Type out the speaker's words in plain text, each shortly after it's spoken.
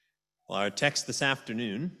Well, our text this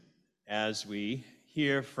afternoon, as we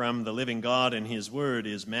hear from the living God and His Word,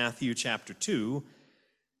 is Matthew chapter 2,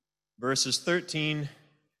 verses 13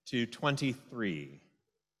 to 23.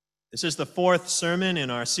 This is the fourth sermon in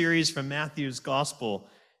our series from Matthew's Gospel,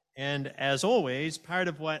 and as always, part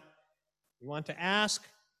of what we want to ask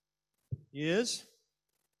is,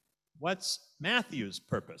 what's Matthew's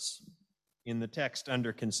purpose in the text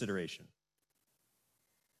under consideration?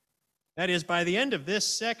 That is, by the end of this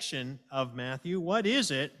section of Matthew, what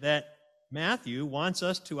is it that Matthew wants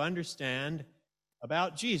us to understand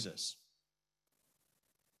about Jesus?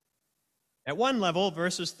 At one level,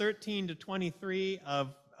 verses 13 to 23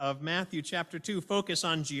 of Matthew chapter 2 focus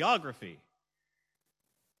on geography,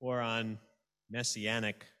 or on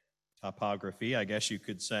messianic topography, I guess you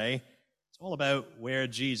could say. It's all about where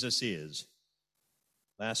Jesus is.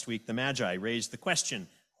 Last week, the Magi raised the question,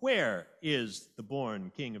 where is the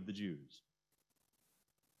born King of the Jews?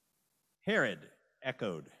 Herod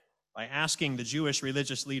echoed by asking the Jewish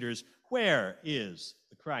religious leaders, where is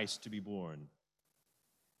the Christ to be born?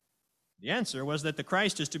 The answer was that the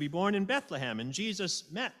Christ is to be born in Bethlehem, and Jesus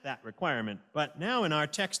met that requirement. But now in our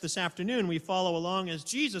text this afternoon, we follow along as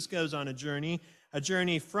Jesus goes on a journey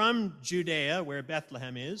from Judea, where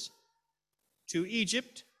Bethlehem is, to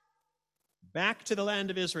Egypt, back to the land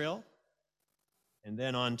of Israel, and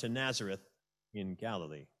then on to Nazareth in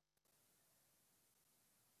Galilee.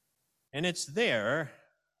 And it's there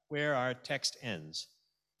where our text ends,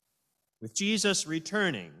 with Jesus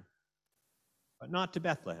returning, but not to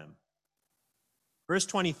Bethlehem. Verse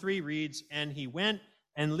 23 reads, "And he went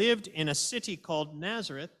and lived in a city called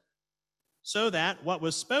Nazareth, so that what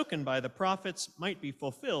was spoken by the prophets might be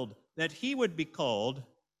fulfilled, that he would be called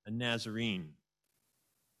a Nazarene."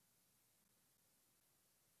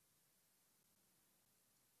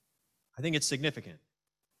 I think it's significant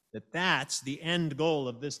that that's the end goal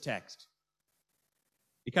of this text.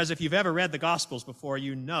 Because if you've ever read the Gospels before,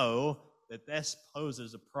 you know that this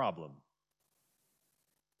poses a problem.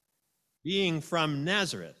 Being from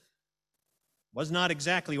Nazareth was not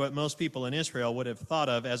exactly what most people in Israel would have thought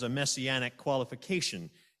of as a messianic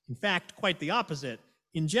qualification. In fact, quite the opposite.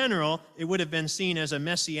 In general, it would have been seen as a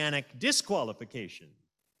messianic disqualification.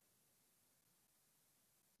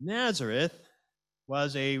 Nazareth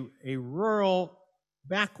was a rural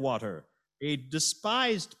backwater, a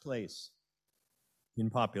despised place, in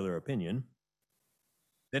popular opinion,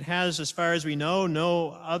 that has, as far as we know,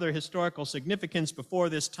 no other historical significance before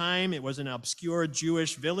this time. It was an obscure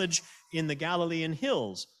Jewish village in the Galilean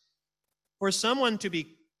hills. For someone to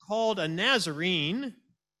be called a Nazarene,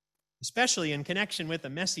 especially in connection with a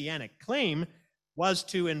messianic claim, was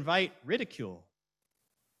to invite ridicule.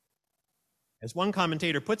 As one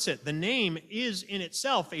commentator puts it, the name is in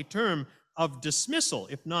itself a term of dismissal,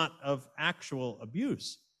 if not of actual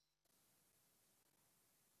abuse.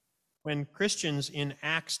 When Christians in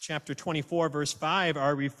Acts chapter 24, verse 5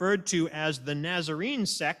 are referred to as the Nazarene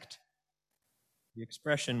sect, the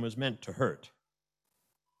expression was meant to hurt.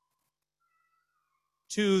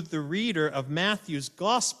 To the reader of Matthew's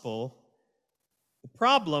gospel, the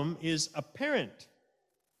problem is apparent.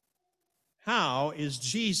 How is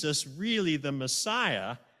Jesus really the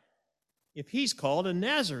Messiah if he's called a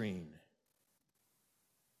Nazarene?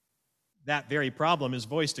 That very problem is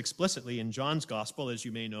voiced explicitly in John's gospel, as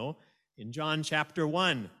you may know. In John chapter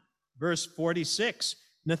 1, verse 46,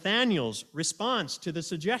 Nathanael's response to the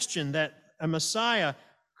suggestion that a Messiah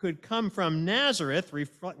could come from Nazareth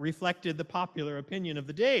reflected the popular opinion of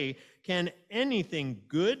the day. "Can anything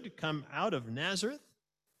good come out of Nazareth?"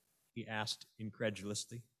 he asked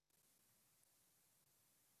incredulously.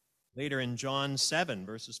 Later in John 7,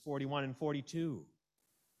 verses 41 and 42,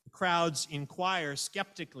 the crowds inquire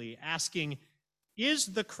skeptically, asking,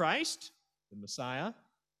 "Is the Christ, the Messiah,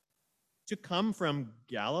 to come from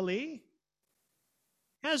Galilee?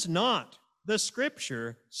 Has not the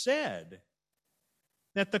Scripture said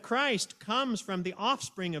that the Christ comes from the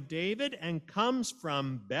offspring of David and comes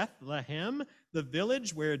from Bethlehem, the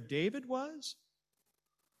village where David was?"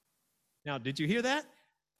 Now, did you hear that?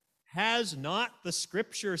 Has not the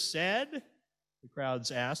Scripture said? The crowds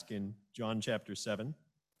ask in John chapter 7.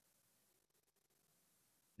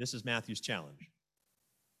 This is Matthew's challenge.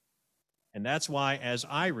 And that's why, as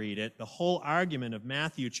I read it, the whole argument of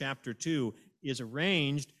Matthew chapter 2 is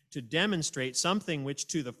arranged to demonstrate something which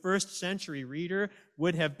to the first century reader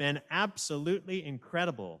would have been absolutely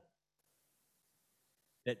incredible.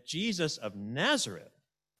 That Jesus of Nazareth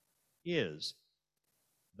is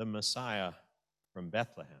the Messiah from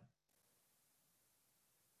Bethlehem.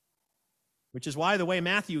 Which is why the way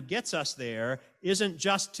Matthew gets us there isn't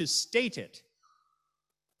just to state it.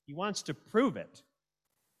 He wants to prove it.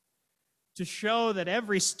 to show that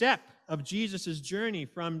every step of Jesus' journey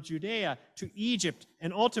from Judea to Egypt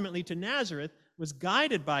and ultimately to Nazareth was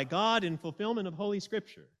guided by God in fulfillment of Holy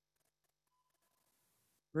Scripture.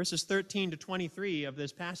 Verses 13 to 23 of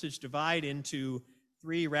this passage divide into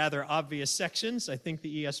three rather obvious sections. I think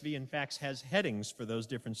the ESV, in fact, has headings for those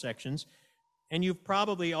different sections. And you've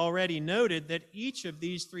probably already noted that each of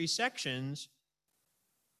these three sections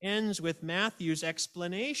ends with Matthew's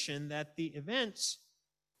explanation that the events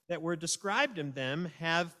that were described in them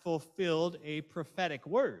have fulfilled a prophetic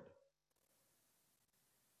word.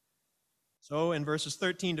 So in verses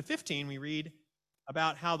 13 to 15, we read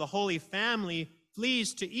about how the Holy Family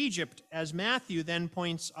flees to Egypt, as Matthew then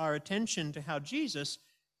points our attention to how Jesus,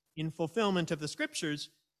 in fulfillment of the Scriptures,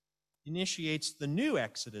 initiates the new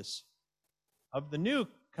Exodus of the new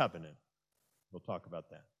covenant. We'll talk about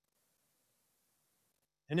that.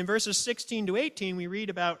 And in verses 16 to 18, we read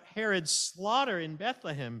about Herod's slaughter in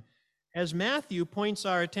Bethlehem, as Matthew points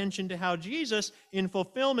our attention to how Jesus, in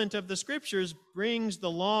fulfillment of the Scriptures, brings the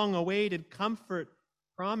long-awaited comfort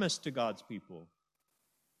promised to God's people.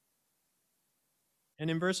 And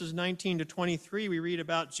in verses 19 to 23, we read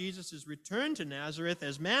about Jesus' return to Nazareth,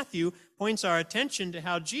 as Matthew points our attention to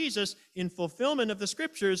how Jesus, in fulfillment of the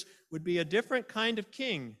Scriptures, would be a different kind of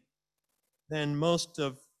king than most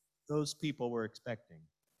of those people were expecting.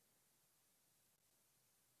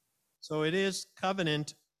 So it is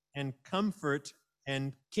covenant and comfort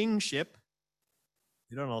and kingship.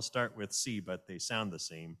 They don't all start with C, but they sound the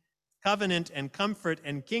same. Covenant and comfort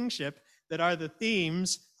and kingship that are the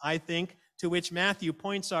themes, I think, to which Matthew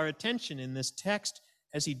points our attention in this text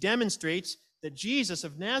as he demonstrates that Jesus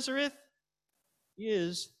of Nazareth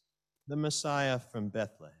is the Messiah from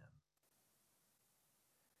Bethlehem.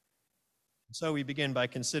 So we begin by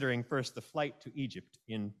considering first the flight to Egypt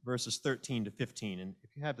in verses 13 to 15. And if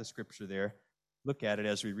you have the scripture there, look at it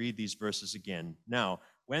as we read these verses again. Now,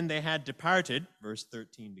 when they had departed, verse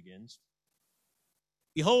 13 begins,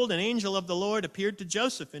 behold, an angel of the Lord appeared to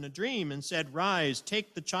Joseph in a dream and said, rise,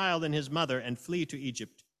 take the child and his mother and flee to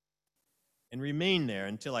Egypt, and remain there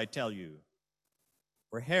until I tell you.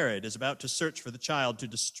 For Herod is about to search for the child to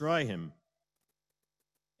destroy him.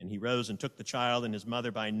 And he rose and took the child and his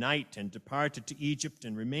mother by night and departed to Egypt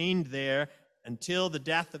and remained there until the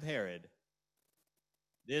death of Herod.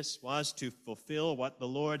 This was to fulfill what the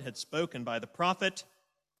Lord had spoken by the prophet,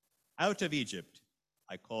 out of Egypt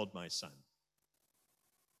I called my son.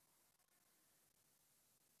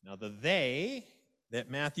 Now the they that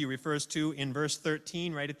Matthew refers to in verse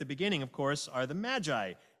 13, right at the beginning, of course, are the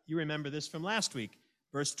Magi. You remember this from last week.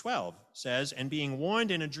 Verse 12 says, and being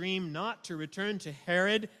warned in a dream not to return to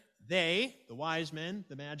Herod, they, the wise men,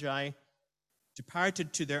 the Magi,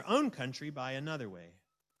 departed to their own country by another way.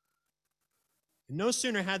 And no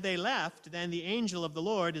sooner had they left than the angel of the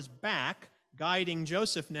Lord is back, guiding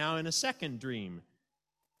Joseph now in a second dream.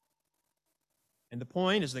 And the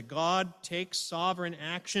point is that God takes sovereign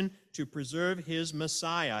action to preserve his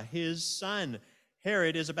Messiah, his son.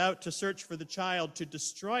 Herod is about to search for the child to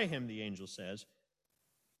destroy him, the angel says,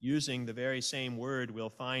 using the very same word we'll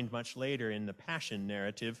find much later in the Passion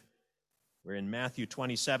narrative, where in Matthew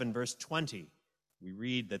 27, verse 20, we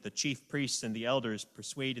read that the chief priests and the elders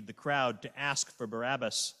persuaded the crowd to ask for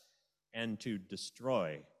Barabbas and to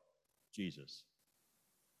destroy Jesus.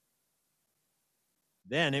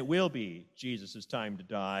 Then it will be Jesus' time to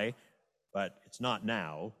die, but it's not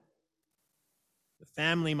now. The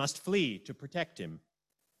family must flee to protect him.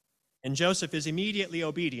 And Joseph is immediately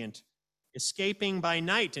obedient, escaping by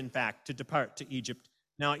night, in fact, to depart to Egypt.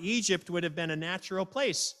 Now, Egypt would have been a natural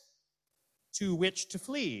place to which to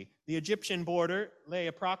flee. The Egyptian border lay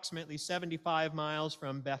approximately 75 miles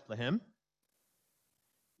from Bethlehem.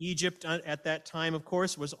 Egypt at that time, of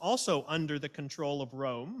course, was also under the control of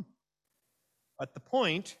Rome. But the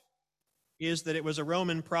point is that it was a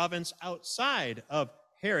Roman province outside of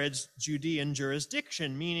Herod's Judean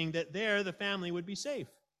jurisdiction, meaning that there the family would be safe.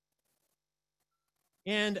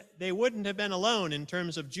 And they wouldn't have been alone in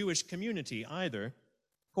terms of Jewish community either.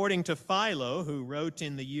 According to Philo, who wrote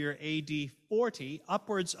in the year AD 40,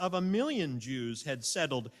 upwards of 1 million Jews had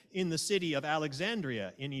settled in the city of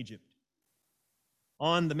Alexandria in Egypt,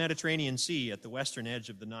 on the Mediterranean Sea at the western edge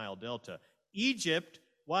of the Nile Delta. Egypt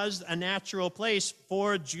was a natural place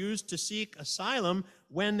for Jews to seek asylum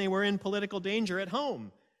when they were in political danger at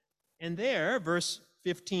home. And there, verse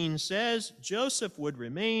 15 says, Joseph would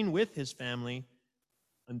remain with his family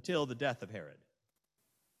until the death of Herod.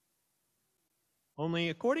 Only,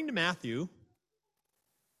 according to Matthew,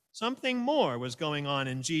 something more was going on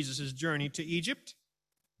in Jesus' journey to Egypt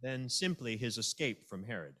than simply his escape from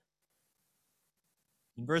Herod.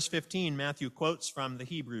 In verse 15, Matthew quotes from the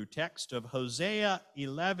Hebrew text of Hosea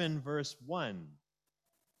 11, verse 1,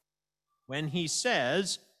 when he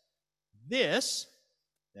says, this,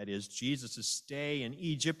 that is, Jesus' stay in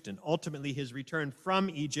Egypt and ultimately his return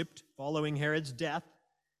from Egypt following Herod's death,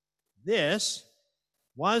 this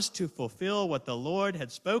was to fulfill what the Lord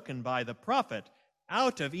had spoken by the prophet,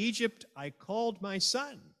 out of Egypt I called my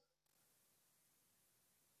son.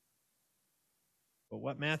 But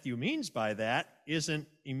what Matthew means by that isn't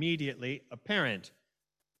immediately apparent,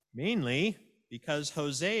 mainly because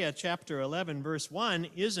Hosea chapter 11, verse 1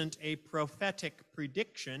 isn't a prophetic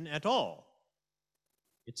prediction at all.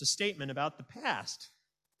 It's a statement about the past.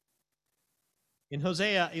 In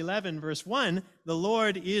Hosea 11, verse 1, the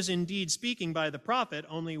Lord is indeed speaking by the prophet,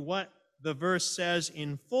 only what the verse says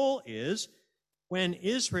in full is, when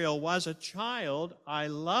Israel was a child, I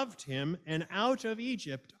loved him, and out of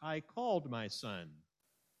Egypt I called my son.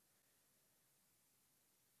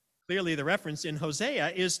 Clearly, the reference in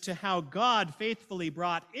Hosea is to how God faithfully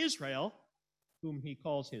brought Israel, whom he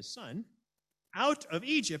calls his son, out of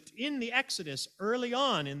Egypt in the Exodus early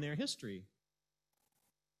on in their history.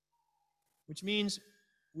 Which means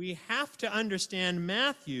we have to understand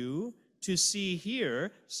Matthew to see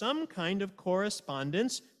here some kind of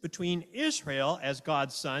correspondence between Israel as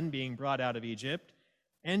God's son being brought out of Egypt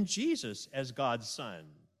and Jesus as God's son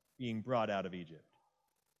being brought out of Egypt.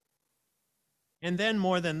 And then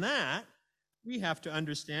more than that, we have to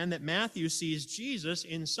understand that Matthew sees Jesus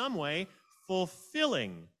in some way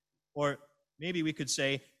fulfilling, or maybe we could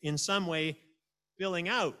say in some way filling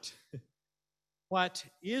out, what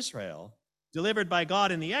Israel, delivered by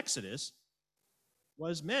God in the Exodus,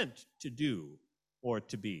 was meant to do or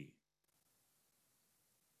to be.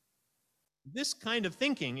 This kind of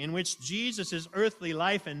thinking, in which Jesus' earthly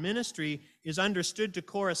life and ministry is understood to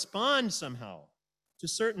correspond somehow to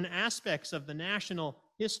certain aspects of the national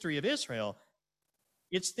history of Israel,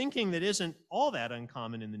 it's thinking that isn't all that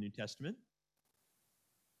uncommon in the New Testament.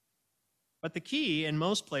 But the key in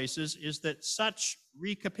most places is that such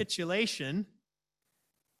recapitulation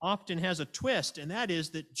often has a twist, and that is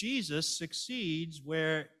that Jesus succeeds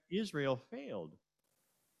where Israel failed.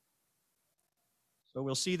 So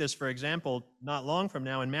we'll see this, for example, not long from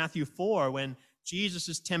now in Matthew 4, when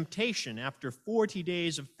Jesus' temptation after 40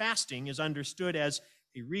 days of fasting is understood as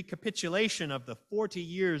a recapitulation of the 40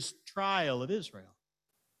 years trial of Israel.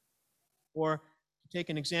 Or, to take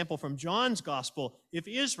an example from John's Gospel, if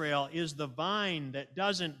Israel is the vine that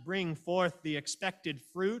doesn't bring forth the expected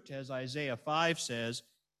fruit, as Isaiah 5 says,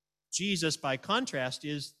 Jesus, by contrast,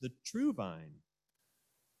 is the true vine.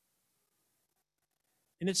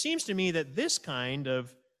 And it seems to me that this kind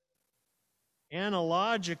of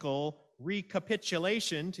analogical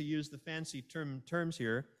recapitulation, to use the fancy terms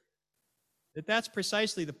here, that's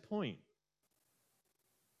precisely the point.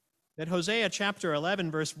 That Hosea chapter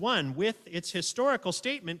 11, verse 1, with its historical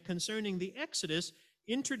statement concerning the Exodus,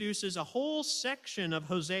 introduces a whole section of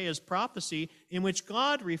Hosea's prophecy in which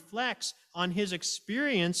God reflects on his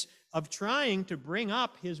experience of trying to bring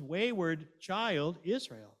up his wayward child,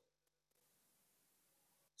 Israel.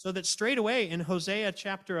 So that straight away in Hosea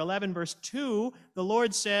chapter 11, verse 2, the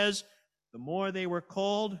Lord says, the more they were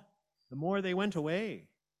called, the more they went away.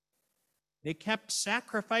 They kept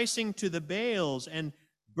sacrificing to the Baals and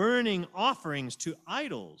burning offerings to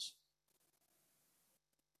idols.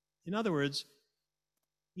 In other words,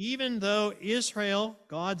 even though Israel,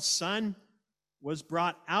 God's son, was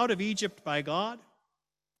brought out of Egypt by God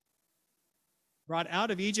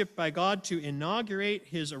to inaugurate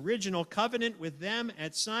his original covenant with them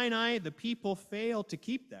at Sinai, the people failed to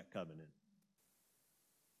keep that covenant.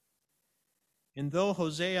 And though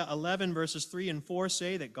Hosea 11 verses 3 and 4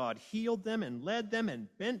 say that God healed them and led them and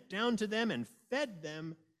bent down to them and fed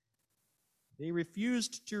them, they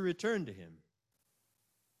refused to return to him.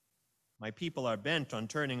 My people are bent on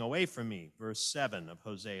turning away from me, verse 7 of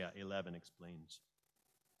Hosea 11 explains.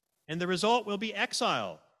 And the result will be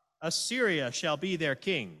exile. Assyria shall be their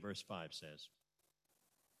king, verse 5 says.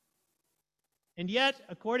 And yet,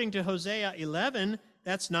 according to Hosea 11,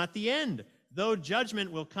 that's not the end. Though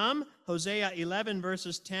judgment will come, Hosea 11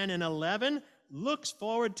 verses 10 and 11 looks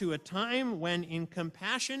forward to a time when in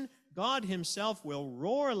compassion God himself will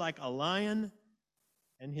roar like a lion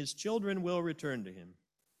and his children will return to him.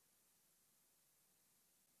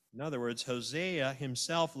 In other words, Hosea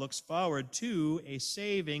himself looks forward to a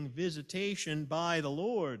saving visitation by the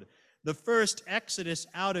Lord. The first exodus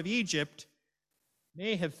out of Egypt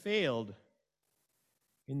may have failed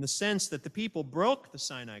in the sense that the people broke the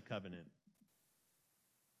Sinai covenant.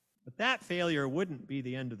 But that failure wouldn't be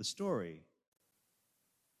the end of the story.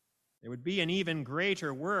 There would be an even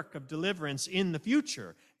greater work of deliverance in the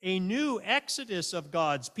future, a new exodus of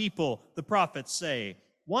God's people, the prophets say.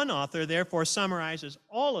 One author therefore summarizes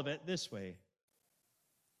all of it this way: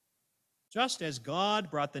 just as God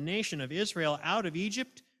brought the nation of Israel out of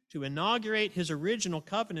Egypt to inaugurate his original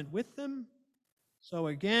covenant with them, so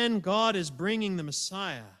again God is bringing the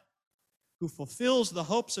Messiah, who fulfills the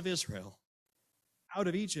hopes of Israel, out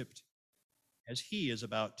of Egypt, as he is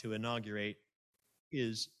about to inaugurate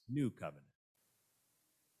his new covenant.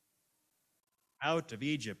 Out of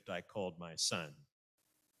Egypt I called my son.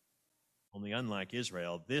 Only unlike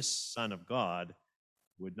Israel, this Son of God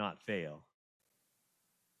would not fail.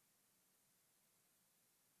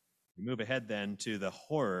 We move ahead then to the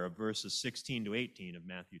horror of verses 16 to 18 of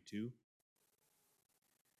Matthew 2,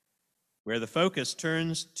 where the focus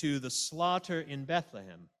turns to the slaughter in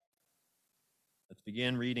Bethlehem. Let's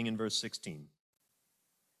begin reading in verse 16.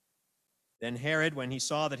 Then Herod, when he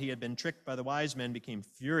saw that he had been tricked by the wise men, became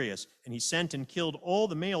furious, and he sent and killed all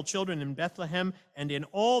the male children in Bethlehem and in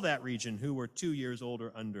all that region who were 2 years old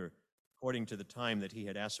or under, according to the time that he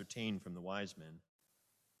had ascertained from the wise men.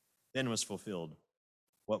 Then was fulfilled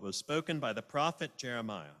what was spoken by the prophet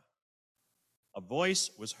Jeremiah. A voice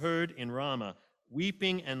was heard in Ramah,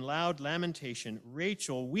 weeping and loud lamentation,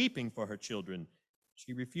 Rachel weeping for her children.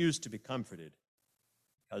 She refused to be comforted,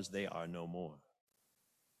 because they are no more.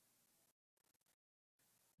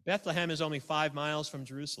 Bethlehem is only 5 miles from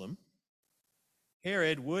Jerusalem.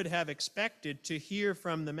 Herod would have expected to hear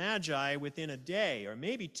from the Magi within a day, or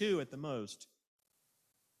maybe 2 at the most.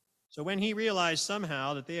 So when he realized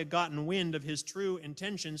somehow that they had gotten wind of his true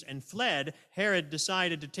intentions and fled, Herod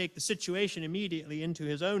decided to take the situation immediately into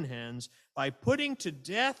his own hands by putting to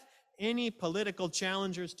death any political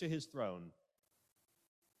challengers to his throne.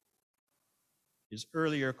 His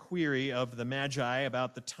earlier query of the Magi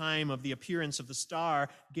about the time of the appearance of the star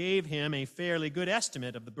gave him a fairly good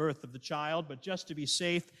estimate of the birth of the child, but just to be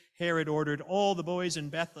safe, Herod ordered all the boys in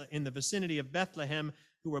the vicinity of Bethlehem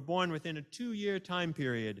who were born within a 2-year time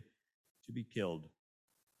period to be killed.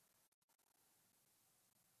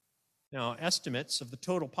 Now, estimates of the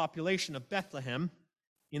total population of Bethlehem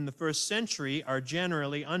in the first century are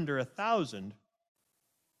generally under 1,000.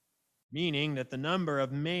 Meaning that the number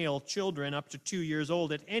of male children up to 2 years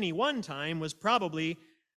old at any one time was probably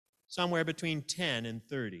somewhere between 10 and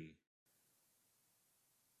 30.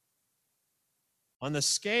 On the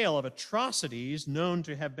scale of atrocities known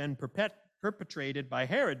to have been perpetrated by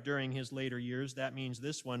Herod during his later years, that means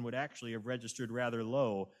this one would actually have registered rather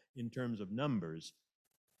low in terms of numbers.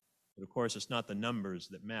 But of course, it's not the numbers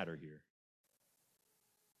that matter here.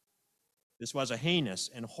 This was a heinous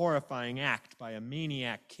and horrifying act by a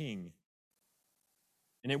maniac king.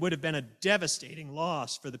 And it would have been a devastating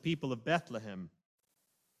loss for the people of Bethlehem.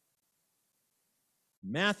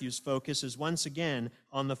 Matthew's focus is once again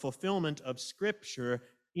on the fulfillment of Scripture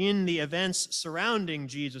in the events surrounding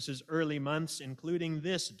Jesus' early months, including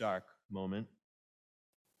this dark moment.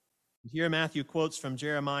 Here Matthew quotes from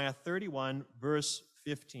Jeremiah 31, verse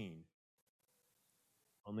 15.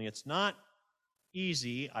 Only it's not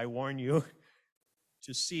easy, I warn you,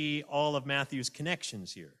 to see all of Matthew's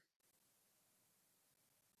connections here.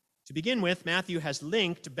 To begin with, Matthew has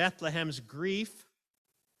linked Bethlehem's grief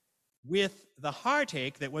with the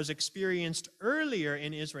heartache that was experienced earlier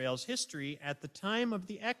in Israel's history at the time of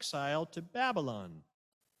the exile to Babylon.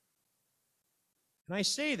 And I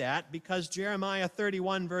say that because Jeremiah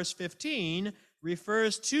 31, verse 15,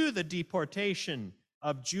 refers to the deportation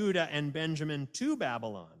of Judah and Benjamin to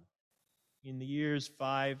Babylon in the years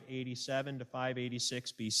 587 to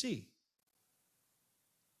 586 BC.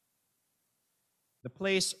 The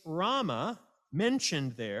place Ramah,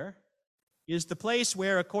 mentioned there, is the place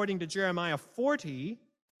where, according to Jeremiah 40,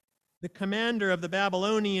 the commander of the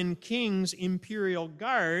Babylonian king's imperial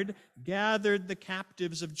guard gathered the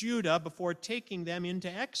captives of Judah before taking them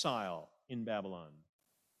into exile in Babylon.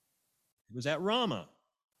 It was at Ramah.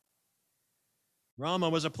 Ramah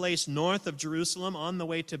was a place north of Jerusalem on the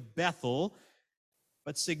way to Bethel,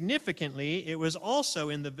 but significantly, it was also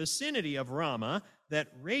in the vicinity of Ramah that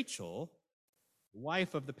Rachel,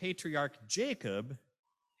 wife of the patriarch Jacob,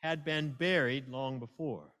 had been buried long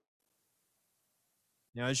before.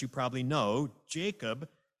 Now, as you probably know, Jacob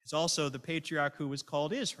is also the patriarch who was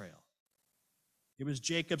called Israel. It was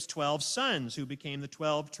Jacob's 12 sons who became the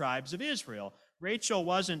 12 tribes of Israel. Rachel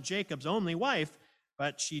wasn't Jacob's only wife,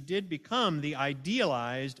 but she did become the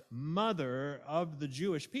idealized mother of the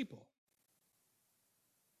Jewish people.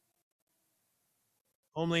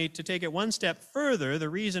 Only to take it one step further, the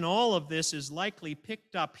reason all of this is likely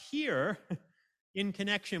picked up here in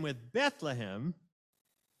connection with Bethlehem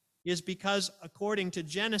is because, according to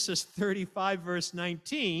Genesis 35, verse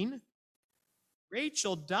 19,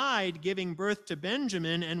 Rachel died giving birth to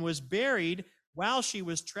Benjamin and was buried while she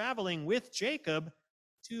was traveling with Jacob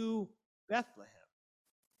to Bethlehem.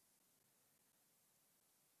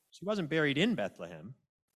 She wasn't buried in Bethlehem.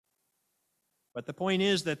 But the point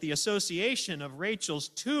is that the association of Rachel's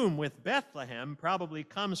tomb with Bethlehem probably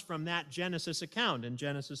comes from that Genesis account in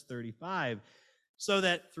Genesis 35. So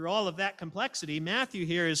that through all of that complexity, Matthew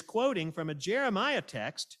here is quoting from a Jeremiah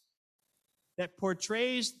text that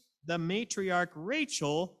portrays the matriarch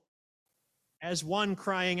Rachel as one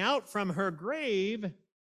crying out from her grave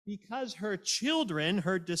because her children,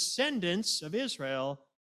 her descendants of Israel,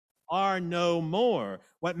 are no more.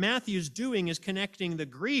 What Matthew's doing is connecting the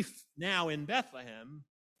grief now in Bethlehem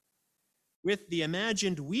with the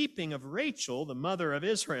imagined weeping of Rachel, the mother of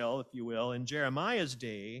Israel, if you will, in Jeremiah's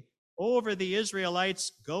day, over the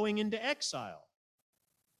Israelites going into exile.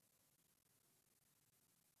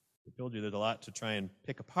 I told you there's a lot to try and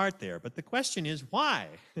pick apart there, but the question is why?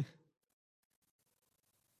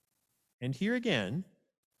 And here again,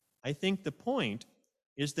 I think the point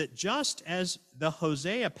is that just as in the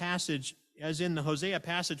Hosea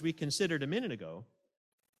passage we considered a minute ago,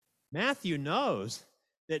 Matthew knows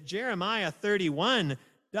that Jeremiah 31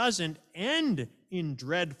 doesn't end in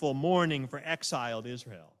dreadful mourning for exiled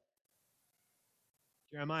Israel.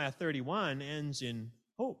 Jeremiah 31 ends in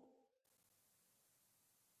hope.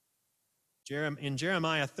 In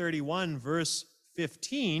Jeremiah 31, verse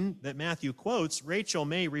 15, that Matthew quotes, Rachel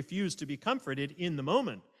may refuse to be comforted in the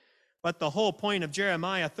moment. But the whole point of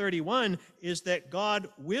Jeremiah 31 is that God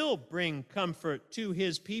will bring comfort to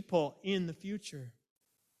his people in the future.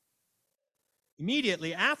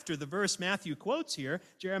 Immediately after the verse Matthew quotes here,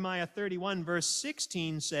 Jeremiah 31, verse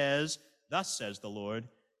 16 says, "Thus says the Lord,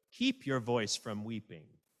 keep your voice from weeping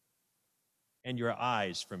and your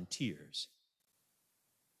eyes from tears."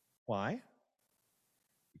 Why?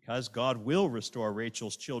 Because God will restore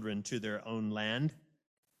Rachel's children to their own land,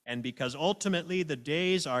 and because ultimately the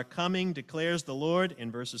days are coming, declares the Lord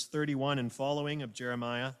in verses 31 and following of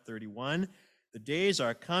Jeremiah 31, the days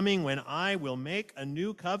are coming when I will make a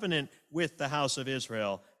new covenant with the house of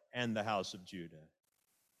Israel and the house of Judah.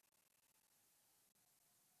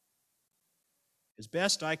 As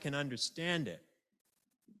best I can understand it,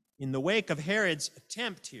 in the wake of Herod's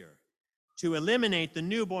attempt here to eliminate the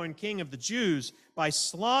newborn king of the Jews by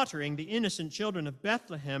slaughtering the innocent children of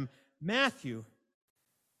Bethlehem, Matthew,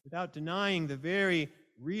 without denying the very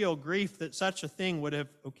real grief that such a thing would have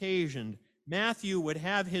occasioned, Matthew would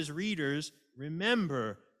have his readers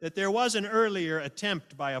remember that there was an earlier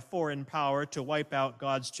attempt by a foreign power to wipe out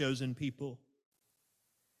God's chosen people,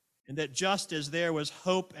 and that just as there was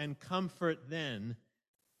hope and comfort then,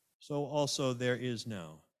 so also there is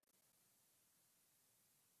now.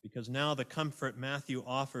 Because now the comfort Matthew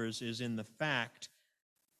offers is in fact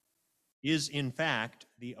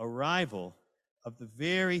the arrival of the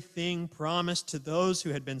very thing promised to those who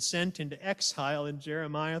had been sent into exile in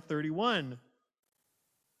Jeremiah 31.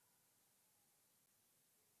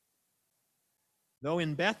 Though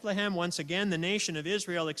in Bethlehem, once again, the nation of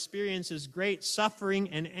Israel experiences great suffering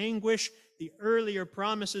and anguish, the earlier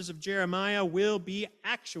promises of Jeremiah will be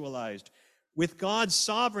actualized. With God's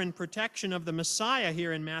sovereign protection of the Messiah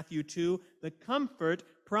here in Matthew 2, the comfort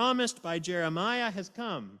promised by Jeremiah has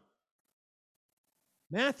come.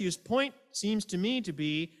 Matthew's point seems to me to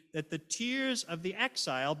be that the tears of the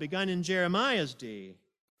exile begun in Jeremiah's day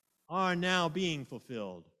are now being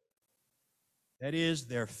fulfilled. That is,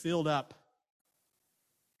 they're filled up,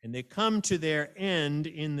 and they come to their end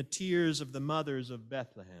in the tears of the mothers of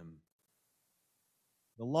Bethlehem.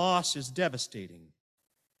 The loss is devastating,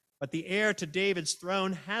 but the heir to David's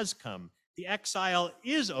throne has come. The exile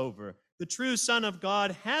is over. The true Son of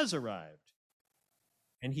God has arrived,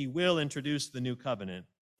 and he will introduce the new covenant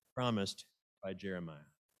promised by Jeremiah.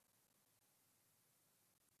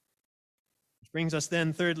 Which brings us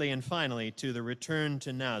then, thirdly and finally, to the return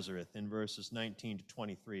to Nazareth in verses 19 to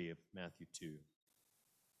 23 of Matthew 2.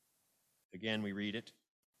 Again, we read it.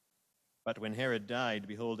 But when Herod died,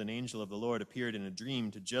 behold, an angel of the Lord appeared in a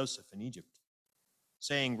dream to Joseph in Egypt,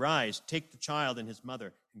 saying, Rise, take the child and his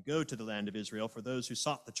mother, and go to the land of Israel, for those who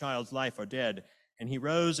sought the child's life are dead. And he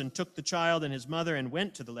rose and took the child and his mother and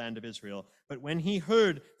went to the land of Israel. But when he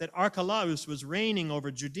heard that Archelaus was reigning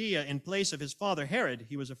over Judea in place of his father Herod,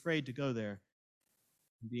 he was afraid to go there.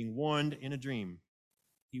 And being warned in a dream,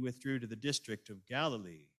 he withdrew to the district of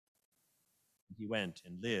Galilee. And he went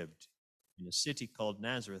and lived in a city called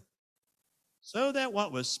Nazareth, so that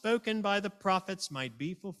what was spoken by the prophets might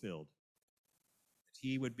be fulfilled, that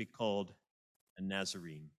he would be called a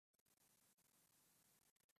Nazarene.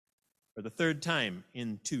 For the third time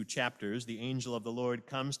in 2 chapters, the angel of the Lord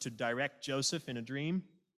comes to direct Joseph in a dream.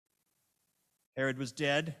 Herod was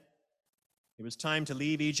dead. It was time to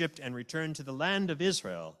leave Egypt and return to the land of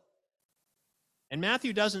Israel. And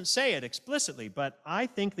Matthew doesn't say it explicitly, but I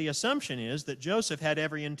think the assumption is that Joseph had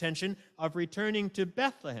every intention of returning to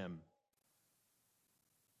Bethlehem.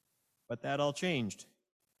 But that all changed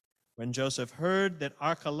when Joseph heard that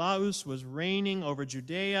Archelaus was reigning over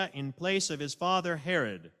Judea in place of his father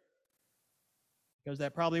Herod, because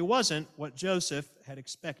that probably wasn't what Joseph had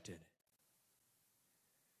expected.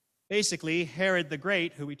 Basically, Herod the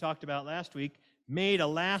Great, who we talked about last week, made a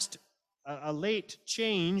late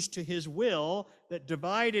change to his will that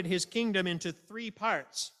divided his kingdom into 3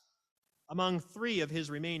 parts among 3 of his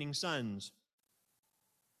remaining sons.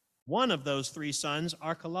 One of those 3 sons,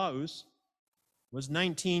 Archelaus, was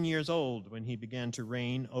 19 years old when he began to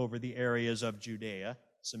reign over the areas of Judea,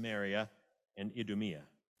 Samaria, and Idumea.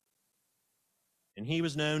 And he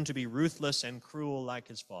was known to be ruthless and cruel like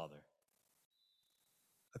his father.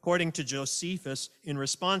 According to Josephus, in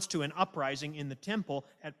response to an uprising in the temple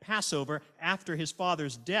at Passover after his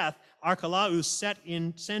father's death, Archelaus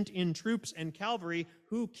sent in troops and cavalry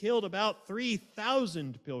who killed about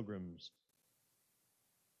 3,000 pilgrims.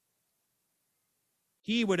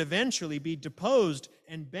 He would eventually be deposed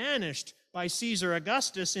and banished by Caesar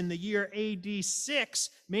Augustus in the year AD 6,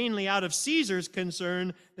 mainly out of Caesar's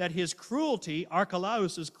concern that his cruelty,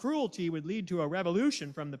 Archelaus' cruelty, would lead to a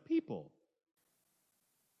revolution from the people.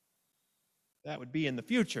 That would be in the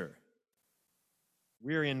future.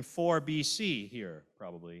 We're in 4 BC here,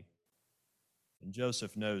 probably. And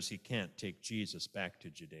Joseph knows he can't take Jesus back to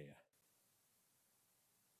Judea.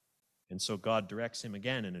 And so God directs him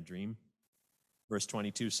again in a dream. Verse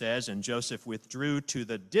 22 says, "And Joseph withdrew to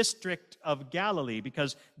the district of Galilee,"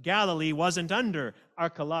 because Galilee wasn't under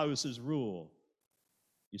Archelaus' rule.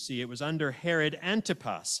 You see, it was under Herod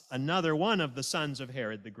Antipas, another one of the sons of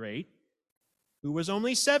Herod the Great, who was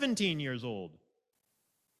only 17 years old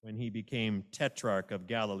when he became tetrarch of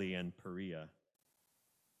Galilee and Perea.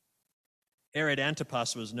 Herod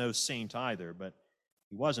Antipas was no saint either, but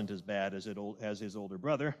he wasn't as bad as his older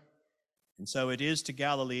brother. And so it is to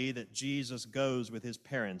Galilee that Jesus goes with his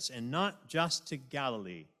parents, and not just to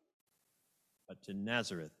Galilee, but to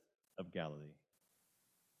Nazareth of Galilee.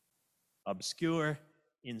 Obscure,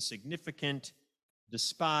 insignificant,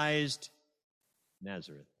 despised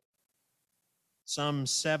Nazareth. Some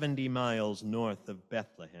 70 miles north of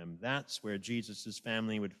Bethlehem. That's where Jesus'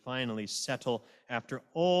 family would finally settle after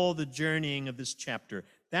all the journeying of this chapter.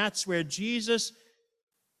 That's where Jesus,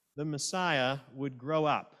 the Messiah, would grow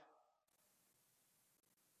up.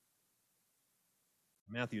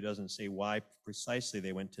 Matthew doesn't say why precisely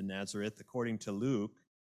they went to Nazareth. According to Luke,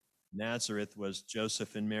 Nazareth was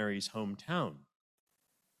Joseph and Mary's hometown,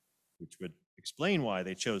 which would explain why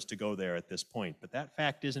they chose to go there at this point, but that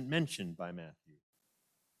fact isn't mentioned by Matthew.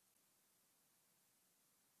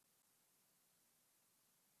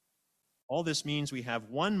 All this means we have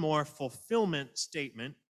one more fulfillment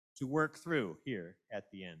statement to work through here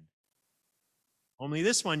at the end. Only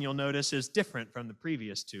this one, you'll notice, is different from the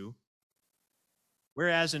previous 2.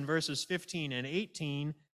 Whereas in verses 15 and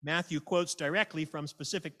 18, Matthew quotes directly from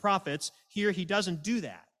specific prophets, here he doesn't do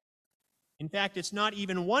that. In fact, it's not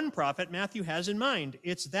even one prophet Matthew has in mind.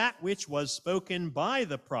 It's that which was spoken by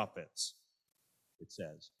the prophets, it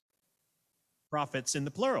says. Prophets in the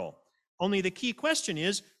plural. Only the key question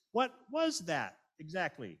is, what was that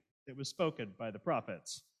exactly that was spoken by the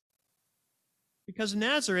prophets? Because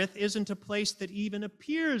Nazareth isn't a place that even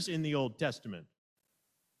appears in the Old Testament.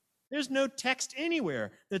 There's no text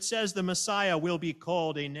anywhere that says the Messiah will be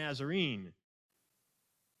called a Nazarene.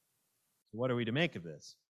 So what are we to make of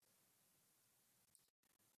this?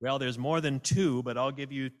 Well, there's more than 2, but I'll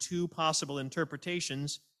give you 2 possible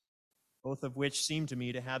interpretations, both of which seem to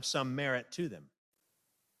me to have some merit to them.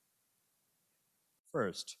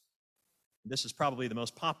 First, this is probably the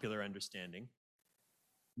most popular understanding.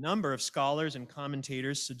 A number of scholars and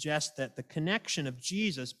commentators suggest that the connection of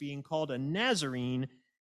Jesus being called a Nazarene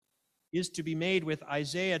is to be made with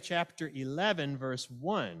Isaiah chapter 11, verse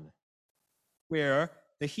 1, where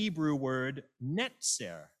the Hebrew word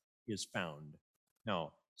netzer is found.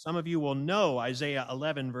 Now, some of you will know Isaiah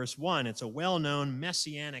 11, verse 1. It's a well-known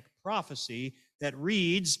messianic prophecy that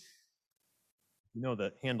reads, you know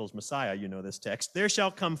that Handel's Messiah, you know this text, "There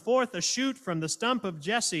shall come forth a shoot from the stump of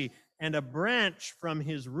Jesse, and a branch from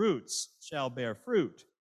his roots shall bear fruit."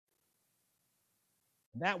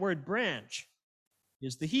 That word branch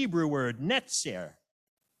is the Hebrew word netzer.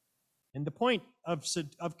 And the point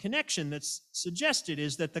of connection that's suggested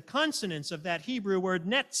is that the consonants of that Hebrew word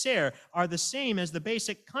netzer are the same as the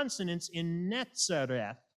basic consonants in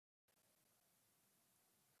Netzareth,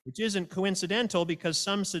 which isn't coincidental because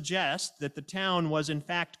some suggest that the town was in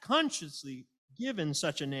fact consciously given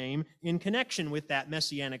such a name in connection with that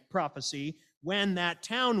messianic prophecy when that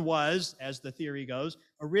town was, as the theory goes,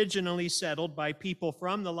 originally settled by people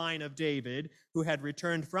from the line of David who had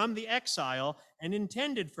returned from the exile and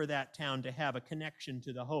intended for that town to have a connection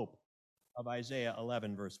to the hope of Isaiah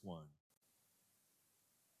 11, verse 1.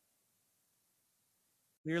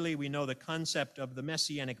 Clearly, we know the concept of the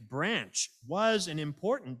messianic branch was an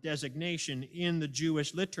important designation in the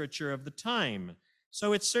Jewish literature of the time.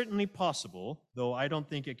 So it's certainly possible, though I don't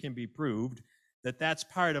think it can be proved, that that's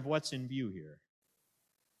part of what's in view here.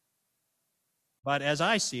 But as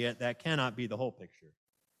I see it, that cannot be the whole picture.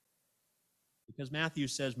 Because Matthew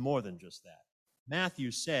says more than just that. Matthew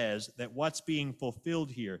says that what's being fulfilled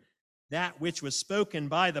here, that which was spoken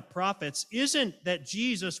by the prophets, isn't that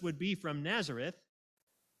Jesus would be from Nazareth.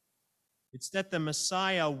 It's that the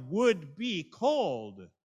Messiah would be called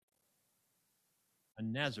a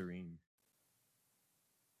Nazarene.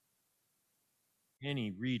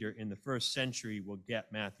 Any reader in the first century will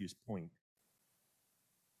get Matthew's point.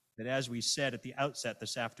 That as we said at the outset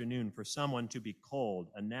this afternoon, for someone to be called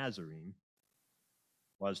a Nazarene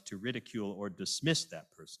was to ridicule or dismiss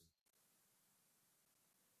that person.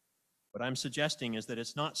 What I'm suggesting is that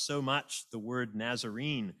it's not so much the word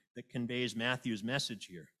Nazarene that conveys Matthew's message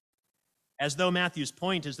here. As though Matthew's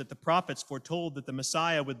point is that the prophets foretold that the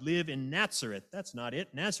Messiah would live in Nazareth. That's not it.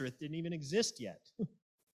 Nazareth didn't even exist yet.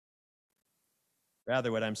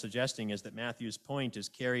 Rather, what I'm suggesting is that Matthew's point is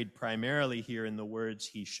carried primarily here in the words,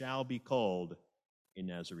 he shall be called a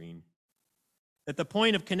Nazarene. That the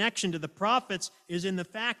point of connection to the prophets is in the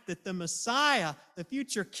fact that the Messiah, the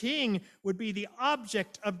future king, would be the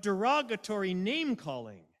object of derogatory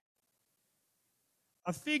name-calling,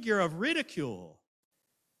 a figure of ridicule,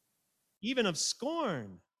 even of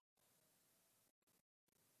scorn.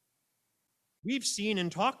 We've seen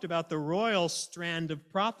and talked about the royal strand of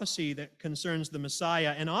prophecy that concerns the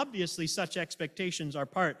Messiah, and obviously such expectations are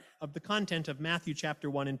part of the content of Matthew chapter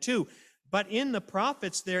 1 and 2. But in the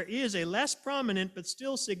prophets, there is a less prominent but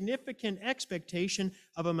still significant expectation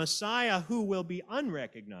of a Messiah who will be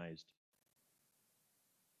unrecognized,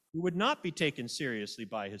 who would not be taken seriously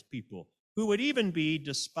by his people, who would even be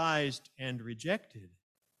despised and rejected.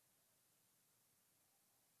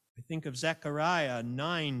 I think of Zechariah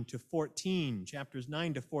 9 to 14, chapters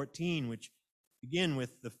 9 to 14, which begin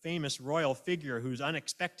with the famous royal figure who's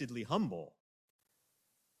unexpectedly humble,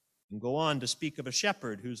 and go on to speak of a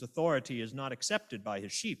shepherd whose authority is not accepted by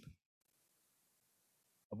his sheep,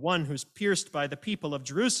 of one who's pierced by the people of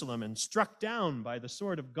Jerusalem and struck down by the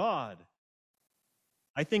sword of God.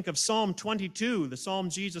 I think of Psalm 22, the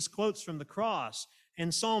psalm Jesus quotes from the cross,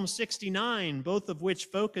 and Psalm 69, both of which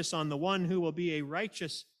focus on the one who will be a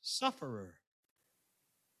righteous sufferer.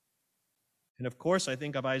 And of course, I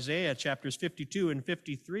think of Isaiah chapters 52 and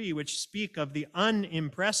 53, which speak of the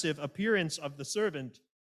unimpressive appearance of the servant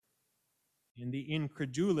and the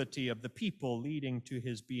incredulity of the people leading to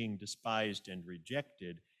his being despised and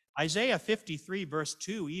rejected. Isaiah 53 verse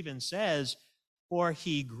 2 even says, "For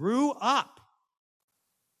he grew up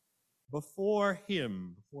before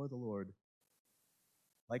him," before the Lord,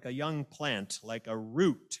 "like a young plant, like a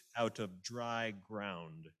root out of dry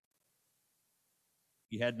ground.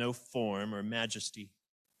 He had no form or majesty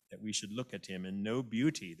that we should look at him, and no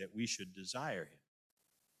beauty that we should desire him."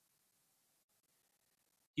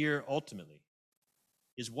 Here, ultimately,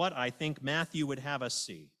 is what I think Matthew would have us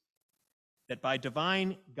see, that by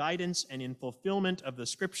divine guidance and in fulfillment of the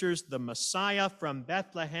Scriptures, the Messiah from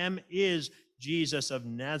Bethlehem is Jesus of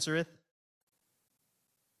Nazareth.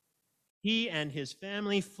 He and his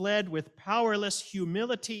family fled with powerless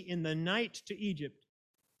humility in the night to Egypt.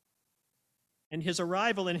 And his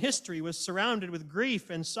arrival in history was surrounded with grief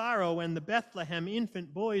and sorrow when the Bethlehem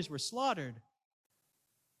infant boys were slaughtered.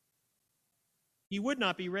 He would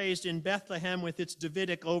not be raised in Bethlehem with its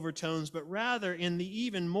Davidic overtones, but rather in the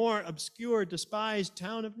even more obscure, despised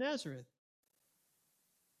town of Nazareth.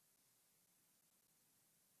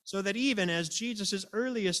 So that even as Jesus'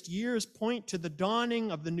 earliest years point to the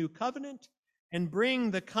dawning of the new covenant and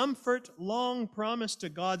bring the comfort long promised to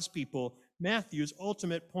God's people, Matthew's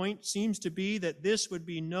ultimate point seems to be that this would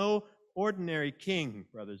be no ordinary king,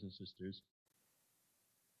 brothers and sisters.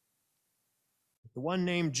 The one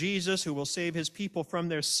named Jesus, who will save his people from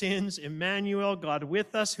their sins, Emmanuel, God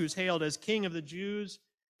with us, who's hailed as King of the Jews,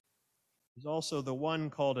 is also the one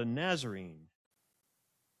called a Nazarene,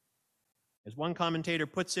 As one commentator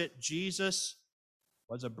puts it, Jesus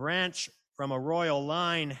was a branch from a royal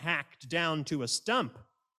line hacked down to a stump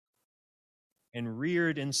and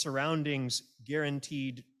reared in surroundings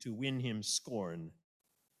guaranteed to win him scorn.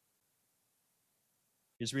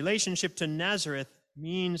 His relationship to Nazareth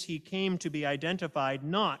means he came to be identified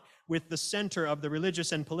not with the center of the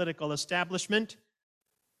religious and political establishment,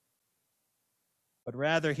 but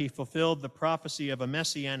rather he fulfilled the prophecy of a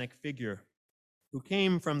messianic figure who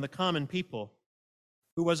came from the common people,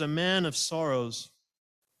 who was a man of sorrows,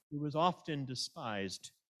 who was often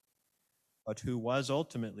despised, but who was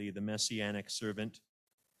ultimately the messianic servant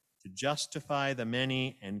to justify the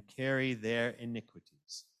many and carry their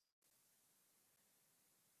iniquities.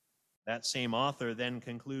 That same author then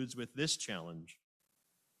concludes with this challenge.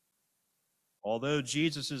 Although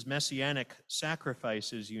Jesus' messianic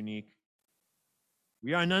sacrifice is unique,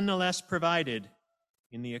 we are nonetheless provided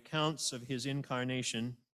in the accounts of his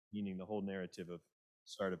incarnation, meaning the whole narrative of the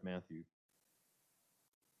start of Matthew.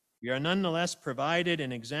 We are nonetheless provided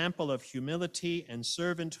an example of humility and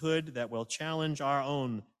servanthood that will challenge our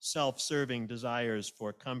own self-serving desires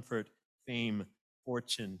for comfort, fame,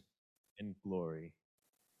 fortune, and glory.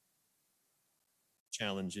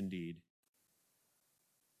 Challenge indeed.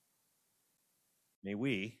 May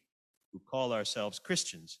we, who call ourselves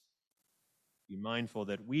Christians, be mindful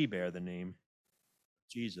that we bear the name of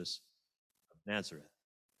Jesus of Nazareth.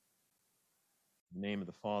 In the name of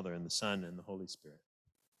the Father, and the Son, and the Holy Spirit.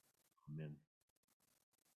 Amen.